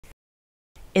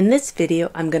In this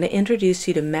video, I'm going to introduce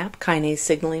you to MAP kinase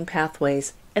signaling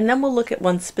pathways, and then we'll look at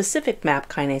one specific MAP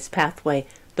kinase pathway,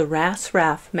 the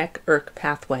RAS-RAF-MEK-ERK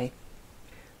pathway.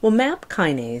 Well, MAP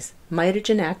kinase,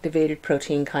 mitogen-activated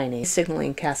protein kinase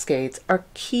signaling cascades, are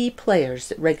key players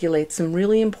that regulate some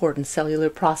really important cellular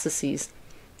processes.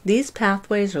 These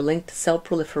pathways are linked to cell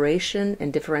proliferation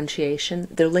and differentiation,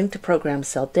 they're linked to programmed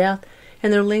cell death,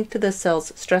 and they're linked to the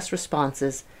cell's stress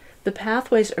responses. The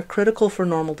pathways are critical for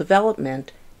normal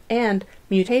development, and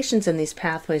mutations in these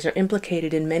pathways are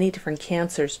implicated in many different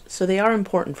cancers, so they are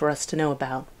important for us to know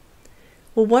about.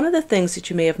 Well, one of the things that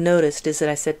you may have noticed is that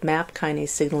I said MAP kinase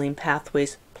signaling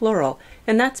pathways, plural,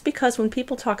 and that's because when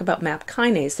people talk about MAP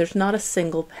kinase, there's not a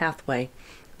single pathway.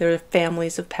 There are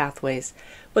families of pathways.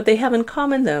 What they have in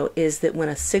common, though, is that when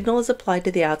a signal is applied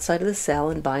to the outside of the cell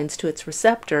and binds to its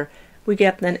receptor, we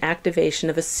get an activation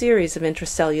of a series of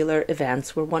intracellular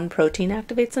events where one protein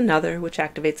activates another, which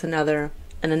activates another,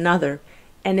 and another.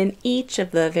 And in each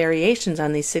of the variations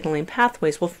on these signaling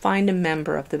pathways, we'll find a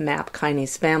member of the MAP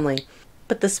kinase family.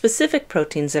 But the specific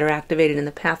proteins that are activated in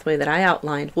the pathway that I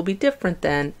outlined will be different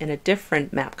than in a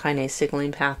different MAP kinase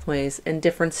signaling pathways and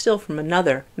different still from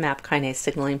another MAP kinase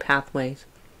signaling pathways.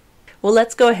 Well,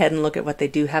 let's go ahead and look at what they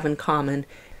do have in common.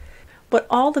 What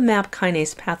all the MAP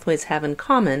kinase pathways have in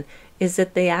common is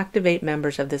that they activate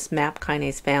members of this MAP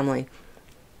kinase family.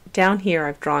 Down here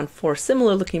I've drawn 4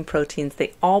 similar looking proteins.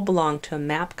 They all belong to a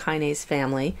MAP kinase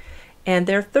family, and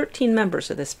there are 13 members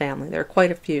of this family. There are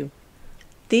quite a few.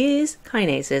 These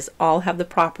kinases all have the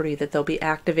property that they'll be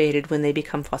activated when they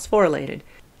become phosphorylated,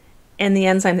 and the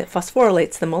enzyme that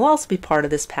phosphorylates them will also be part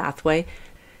of this pathway.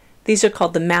 These are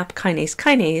called the MAP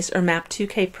kinase or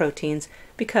MAP2K proteins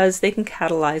because they can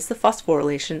catalyze the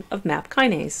phosphorylation of MAP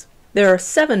kinase. There are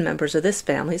 7 members of this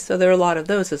family, so there are a lot of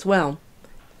those as well.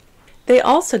 They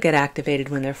also get activated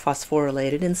when they're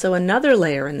phosphorylated, and so another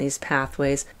layer in these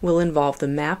pathways will involve the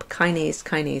MAP kinase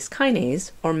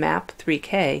or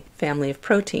MAP3K family of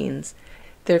proteins.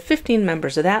 There are 15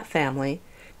 members of that family,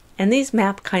 and these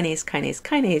MAP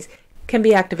kinase can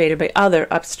be activated by other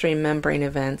upstream membrane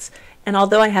events. And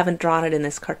although I haven't drawn it in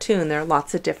this cartoon, there are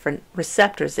lots of different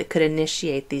receptors that could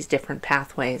initiate these different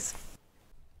pathways.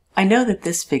 I know that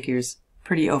this figure's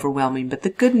pretty overwhelming, but the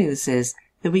good news is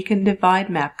that we can divide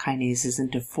MAP kinases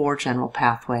into 4 general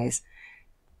pathways.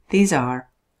 These are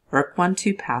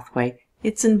ERK1/2 pathway.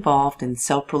 It's involved in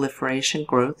cell proliferation,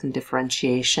 growth, and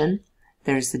differentiation.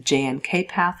 There's the JNK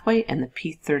pathway and the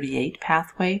P38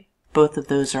 pathway. Both of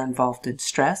those are involved in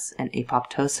stress and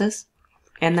apoptosis.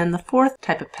 And then the 4th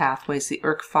type of pathway is the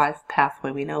ERK5 pathway.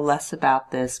 We know less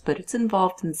about this, but it's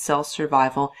involved in cell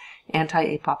survival,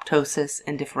 anti-apoptosis,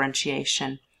 and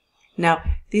differentiation. Now,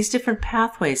 these different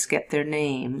pathways get their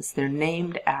names. They're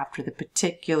named after the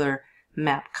particular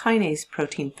MAP kinase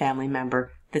protein family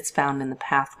member that's found in the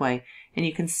pathway. And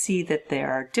you can see that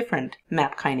there are different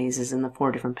MAP kinases in the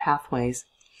 4 different pathways.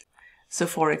 So,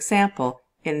 for example,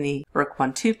 in the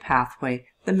ERK1/2 pathway,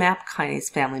 the MAP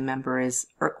kinase family member is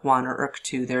ERK1 or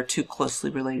ERK2. They're 2 closely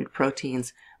related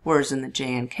proteins, whereas in the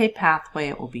JNK pathway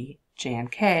it will be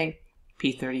JNK,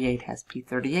 P38 has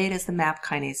P38 as the MAP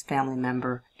kinase family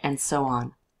member, and so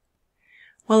on.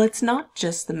 Well, it's not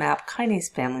just the MAP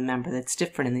kinase family member that's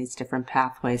different in these different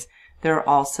pathways. There are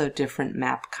also different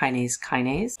MAP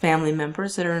kinase family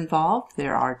members that are involved.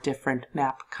 There are different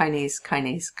MAP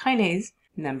kinase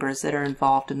members that are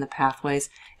involved in the pathways,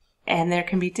 and there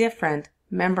can be different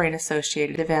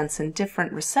membrane-associated events and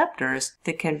different receptors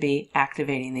that can be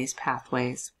activating these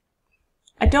pathways.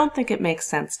 I don't think it makes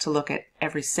sense to look at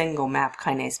every single MAP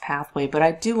kinase pathway, but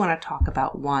I do want to talk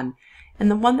about one.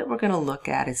 And the one that we're going to look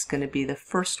at is going to be the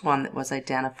first one that was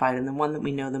identified and the one that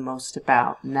we know the most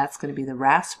about, and that's going to be the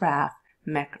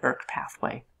RAS-RAF-MEK-ERK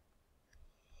pathway.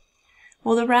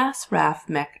 Well, the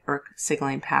RAS-RAF-MEK-ERK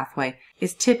signaling pathway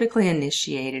is typically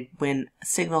initiated when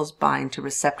signals bind to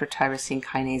receptor tyrosine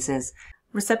kinases.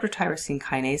 Receptor tyrosine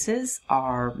kinases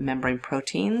are membrane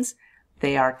proteins.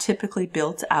 They are typically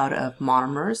built out of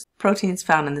monomers. Proteins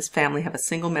found in this family have a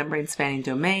single membrane spanning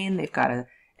domain. They've got an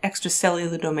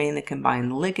extracellular domain that can bind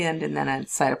the ligand, and then a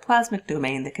cytoplasmic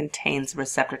domain that contains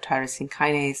receptor tyrosine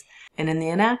kinase. And in the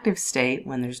inactive state,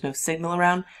 when there's no signal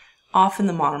around, often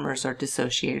the monomers are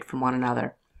dissociated from one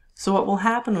another. So what will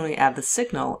happen when we add the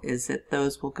signal is that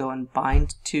those will go and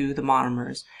bind to the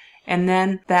monomers, and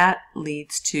then that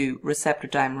leads to receptor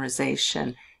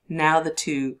dimerization. Now the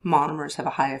 2 monomers have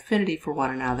a high affinity for one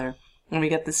another, and we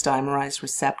get this dimerized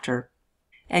receptor.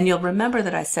 And you'll remember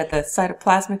that I said the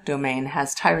cytoplasmic domain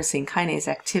has tyrosine kinase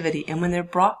activity, and when they're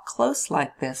brought close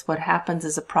like this, what happens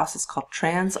is a process called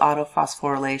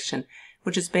trans-autophosphorylation,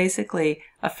 which is basically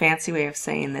a fancy way of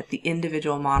saying that the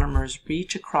individual monomers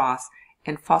reach across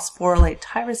and phosphorylate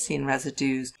tyrosine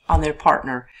residues on their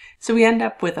partner. So we end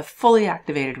up with a fully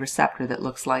activated receptor that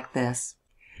looks like this.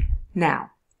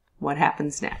 Now, what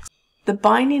happens next? The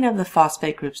binding of the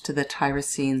phosphate groups to the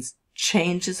tyrosines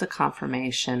changes the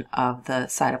conformation of the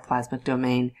cytoplasmic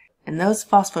domain, and those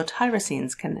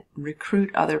phosphotyrosines can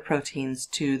recruit other proteins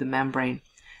to the membrane.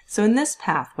 So in this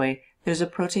pathway, there's a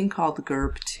protein called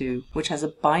GERB2, which has a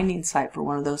binding site for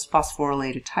one of those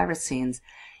phosphorylated tyrosines,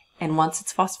 and once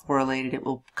it's phosphorylated, it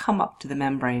will come up to the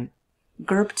membrane.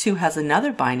 GERB2 has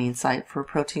another binding site for a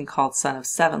protein called son of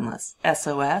sevenless,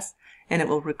 SOS, and it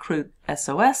will recruit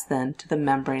SOS then to the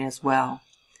membrane as well.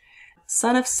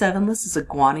 Son of sevenless is a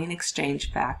guanine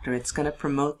exchange factor. It's going to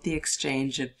promote the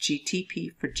exchange of GTP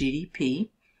for GDP,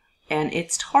 and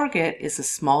its target is a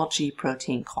small G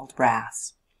protein called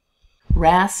RAS.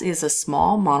 RAS is a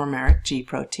small monomeric G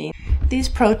protein. These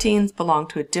proteins belong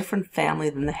to a different family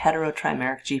than the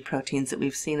heterotrimeric G proteins that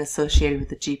we've seen associated with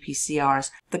the GPCRs.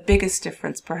 The biggest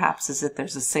difference perhaps is that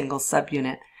there's a single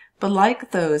subunit. But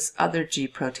like those other G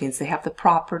proteins, they have the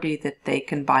property that they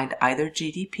can bind either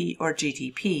GDP or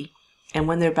GTP, and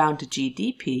when they're bound to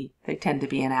GDP, they tend to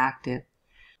be inactive.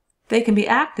 They can be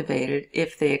activated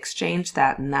if they exchange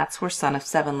that, and that's where son of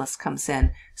sevenless comes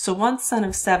in. So once son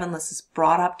of sevenless is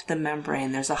brought up to the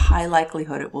membrane, there's a high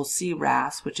likelihood it will see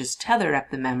RAS, which is tethered up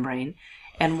the membrane,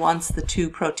 and once the two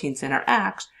proteins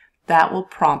interact, that will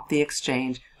prompt the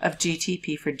exchange of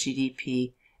GTP for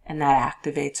GDP, and that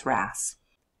activates RAS.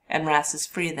 And RAS is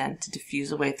free then to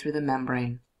diffuse away through the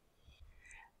membrane.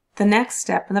 The next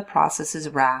step in the process is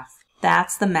RAF.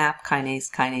 That's the MAP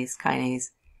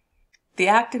kinase. The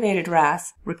activated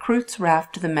RAS recruits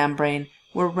RAF to the membrane,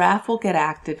 where RAF will get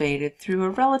activated through a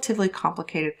relatively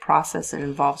complicated process that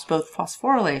involves both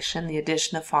phosphorylation, the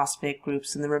addition of phosphate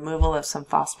groups, and the removal of some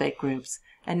phosphate groups.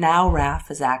 And now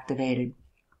RAF is activated.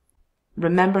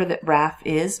 Remember that RAF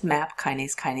is MAP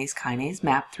kinase,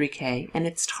 MAP3K, and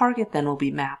its target then will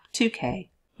be MAP2K,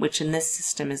 which in this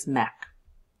system is MEK.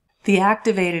 The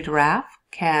activated RAF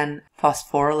can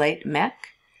phosphorylate MEK.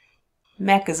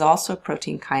 MEK is also a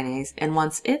protein kinase, and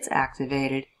once it's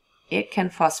activated, it can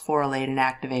phosphorylate and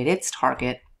activate its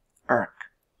target, ERK.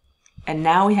 And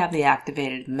now we have the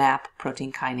activated MAP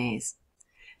protein kinase.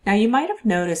 Now you might have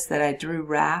noticed that I drew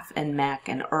RAF and MEK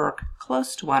and ERK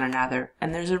close to one another,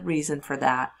 and there's a reason for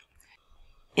that.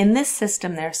 In this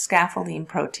system, there are scaffolding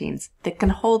proteins that can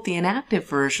hold the inactive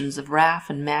versions of RAF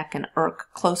and MEK and ERK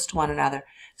close to one another.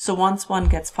 So once one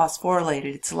gets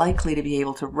phosphorylated, it's likely to be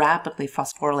able to rapidly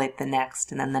phosphorylate the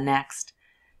next and then the next.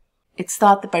 It's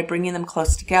thought that by bringing them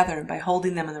close together and by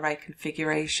holding them in the right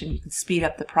configuration, you can speed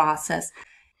up the process.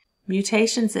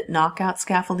 Mutations that knock out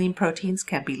scaffolding proteins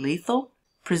can be lethal,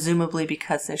 presumably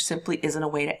because there simply isn't a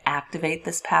way to activate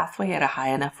this pathway at a high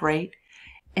enough rate.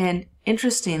 And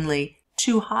interestingly,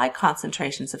 too high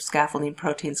concentrations of scaffolding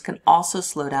proteins can also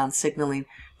slow down signaling,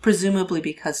 presumably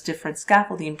because different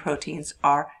scaffolding proteins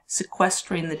are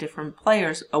sequestering the different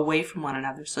players away from one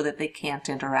another so that they can't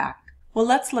interact. Well,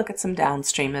 let's look at some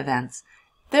downstream events.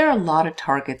 There are a lot of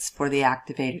targets for the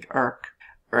activated ERK.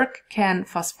 ERK can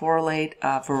phosphorylate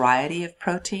a variety of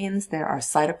proteins. There are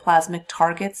cytoplasmic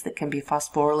targets that can be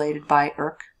phosphorylated by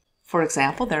ERK. For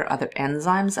example, there are other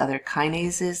enzymes, other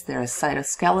kinases, there are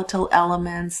cytoskeletal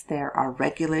elements, there are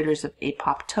regulators of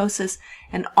apoptosis,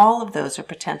 and all of those are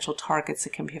potential targets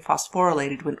that can be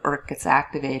phosphorylated when ERK gets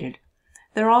activated.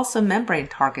 There are also membrane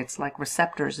targets like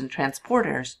receptors and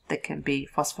transporters that can be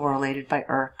phosphorylated by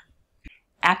ERK.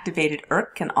 Activated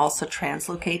ERK can also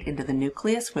translocate into the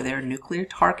nucleus where there are nuclear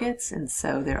targets, and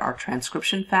so there are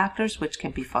transcription factors which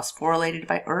can be phosphorylated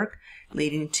by ERK,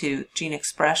 leading to gene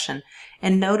expression.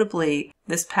 And notably,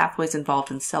 this pathway is involved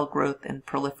in cell growth and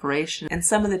proliferation, and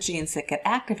some of the genes that get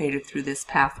activated through this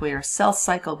pathway are cell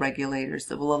cycle regulators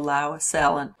that will allow a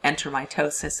cell to enter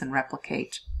mitosis and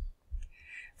replicate.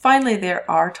 Finally, there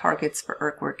are targets for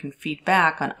ERK where it can feed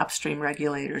back on upstream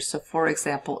regulators. So for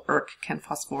example, ERK can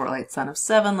phosphorylate son of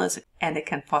sevenless and it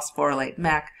can phosphorylate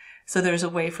MEK. So there's a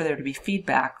way for there to be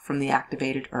feedback from the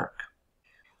activated ERK.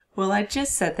 Well, I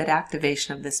just said that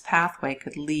activation of this pathway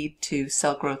could lead to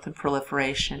cell growth and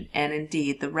proliferation. And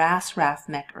indeed, the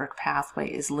RAS-RAF-MEK-ERK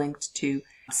pathway is linked to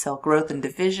cell growth and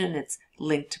division. It's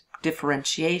linked to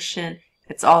differentiation.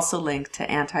 It's also linked to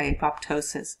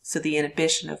anti-apoptosis, so the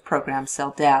inhibition of programmed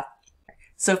cell death.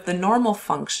 So if the normal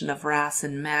function of RAS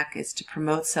and MEK is to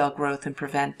promote cell growth and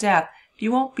prevent death,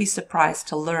 you won't be surprised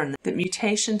to learn that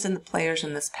mutations in the players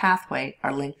in this pathway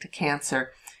are linked to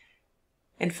cancer.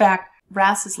 In fact,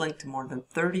 RAS is linked to more than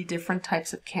 30 different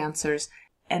types of cancers,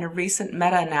 and a recent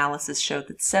meta-analysis showed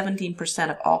that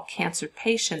 17% of all cancer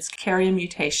patients carry a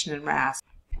mutation in RAS.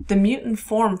 The mutant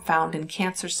form found in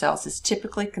cancer cells is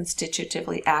typically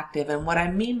constitutively active, and what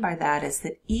I mean by that is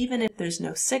that even if there's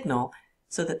no signal,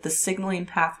 so that the signaling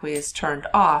pathway is turned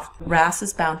off, RAS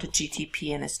is bound to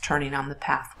GTP and is turning on the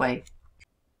pathway.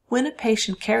 When a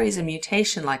patient carries a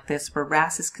mutation like this where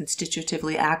RAS is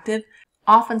constitutively active,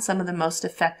 often some of the most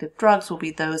effective drugs will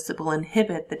be those that will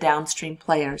inhibit the downstream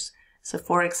players. So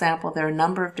for example, there are a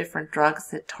number of different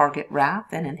drugs that target RAF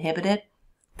and inhibit it.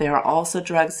 There are also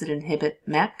drugs that inhibit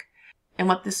MEK. And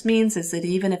what this means is that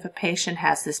even if a patient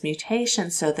has this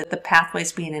mutation so that the pathway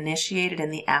is being initiated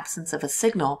in the absence of a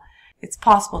signal, it's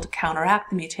possible to counteract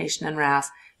the mutation in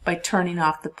RAS by turning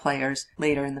off the players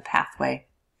later in the pathway.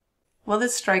 Well,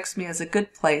 this strikes me as a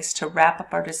good place to wrap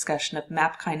up our discussion of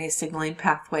MAP kinase signaling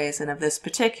pathways and of this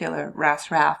particular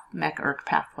RAS-RAF MEK-ERK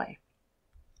pathway.